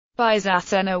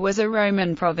Byzacena was a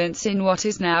Roman province in what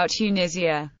is now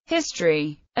Tunisia.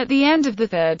 History. At the end of the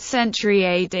 3rd century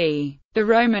AD, the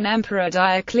Roman Emperor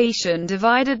Diocletian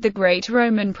divided the great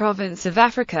Roman province of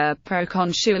Africa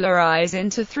proconsularized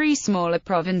into 3 smaller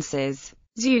provinces.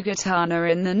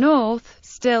 Byzacena in the north,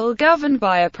 still governed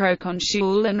by a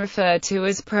proconsul and referred to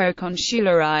as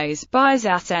proconsularized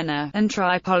Byzacena, and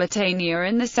Tripolitania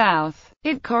in the south.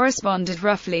 It corresponded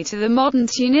roughly to the modern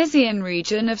Tunisian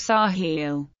region of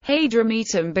Sahel.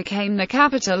 Hadramawt became the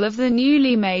capital of the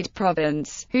newly made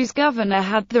province, whose governor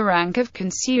had the rank of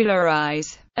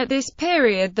consularized. At this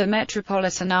period the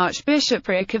metropolitan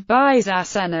archbishopric of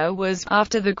Byzacena was,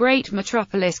 after the great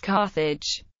metropolis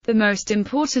Carthage, the most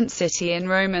important city in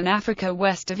Roman Africa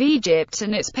west of Egypt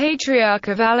and its patriarch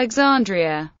of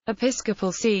Alexandria.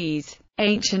 Episcopal sees.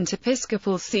 Ancient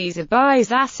episcopal sees of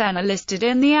Byzacena listed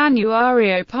in the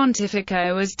Annuario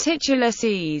Pontificio as titular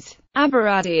sees: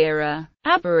 Abaradira,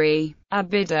 Abari,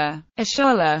 Abida,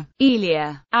 Ashola,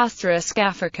 Elia,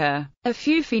 Africa,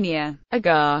 Afufenia,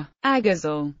 Agar,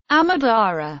 Agazal,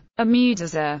 Amadara,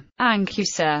 Amudaza,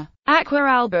 Ancusa, Aqua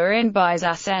Alba in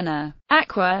Byzacena,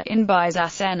 Aqua in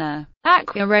Byzacena,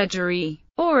 Aqua Regeri,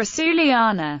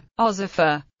 Orasuliana,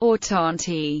 Ozifa,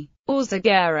 Ortanti,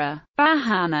 Orzagera,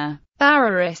 Bahana,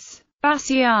 Bararis,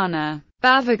 Bassiana,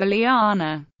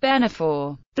 Bavagaliana,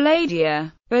 Benefor,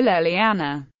 Bladia,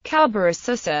 Baleliana,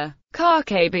 Calbarasusa,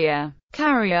 Carcabia,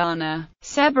 Cariana,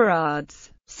 Sebarades,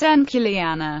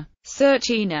 Senculiana,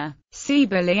 Circina,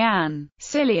 Sibelian,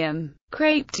 Cilium,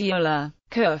 Crapetula,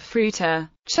 Curfruta,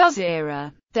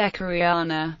 Chuzira,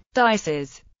 Decariana,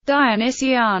 Dices,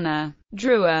 Dionysiana,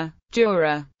 Drua,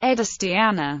 Jura,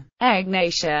 Edistiana,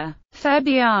 Egnatia,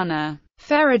 Fabiana,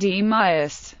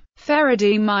 Feridimius,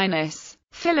 Feridiminis,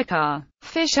 Philicar,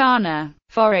 Fishana,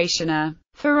 Foratiana,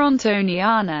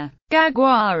 Ferontoniana,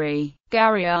 Gaguari,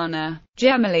 Gariana,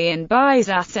 Gemili in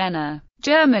Byzacena,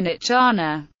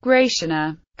 Germaniciana,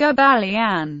 Gratiana,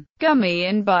 Gabalian, Gummi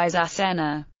in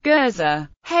Byzacena, Gerza,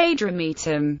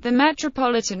 Hadramawt, the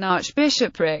metropolitan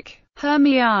archbishopric,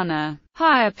 Hermiana,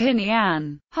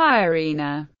 Hyapinian,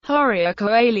 Hyarina, Horia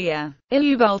Coelia,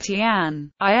 Ilubultian,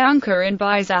 Ianca in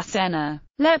Byzacena,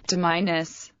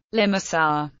 Leptominus,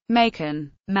 Limassar,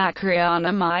 Macon,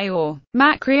 Macriana Major,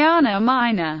 Macriana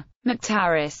Minor,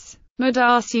 Mactaris,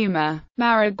 Madarsuma,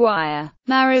 Maraguaya,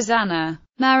 Marizana,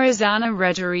 Marizana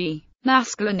Regeri,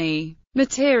 Nasclani,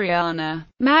 Materiana,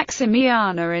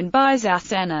 Maximiana in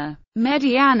Byzacena,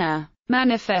 Mediana,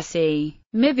 Manifesti,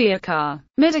 Mibiacar,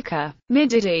 Midica,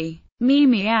 Mididi,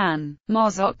 Mimian,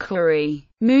 Mozokuri,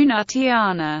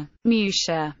 Munatiana,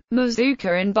 Musha,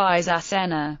 Muzuka in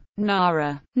Byzacena,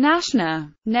 Nara,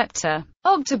 Nashna, Nepta,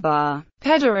 Ogtabar,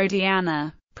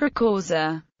 Pedorodiana,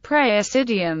 Precausa,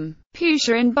 Praesidium,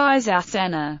 Pusha in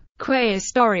Byzacena,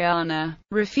 Quaestoriana,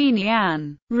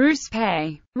 Rufinian,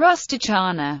 Ruspe,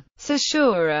 Rusticana,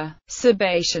 Sashura,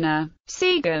 Sabatiana,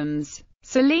 Segums,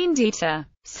 Selindita,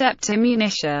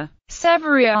 Septimunisha,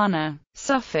 Severiana,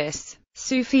 Suffis,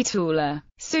 Sufitula,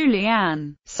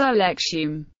 Sulian,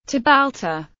 Sulexum,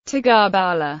 Tabalta,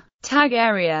 Tagabala,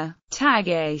 Tagaria,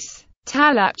 Tagase,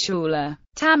 Talachula,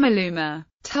 Tamaluma,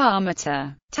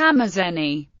 Tamata,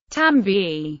 Tamazeni,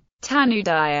 Tambi,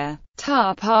 Tanudaya,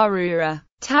 Tarparura,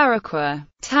 Tarakwa,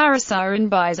 Tarasa in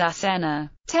Byzacena,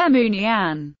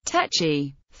 Temunian,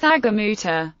 Techi,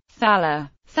 Thagamuta, Thala,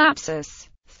 Thapsus,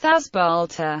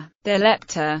 Thasbalta,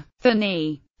 Thelepta,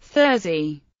 Thani,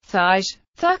 Thurzi, Thaj,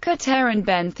 Thucateran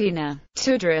Benthina,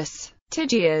 Tudris,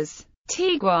 Tigias,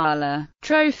 Tiguala,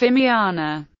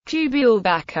 Trophimiana,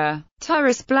 Tubulbaca,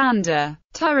 Turris Blanda,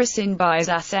 Turris in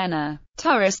Byzacena,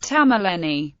 Turris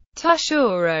Tamaleni,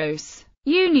 Tushuros,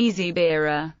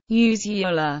 Unizibira,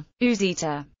 Uziula,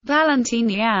 Uzita,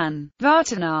 Valentinian,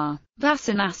 Vartanar,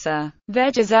 Vasanasa,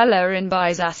 Vegazella in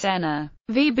Byzacena,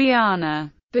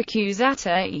 Vibiana,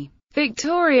 Bacusatae,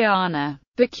 Victoriana,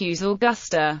 Bacus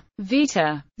Augusta,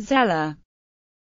 Vita, Zella,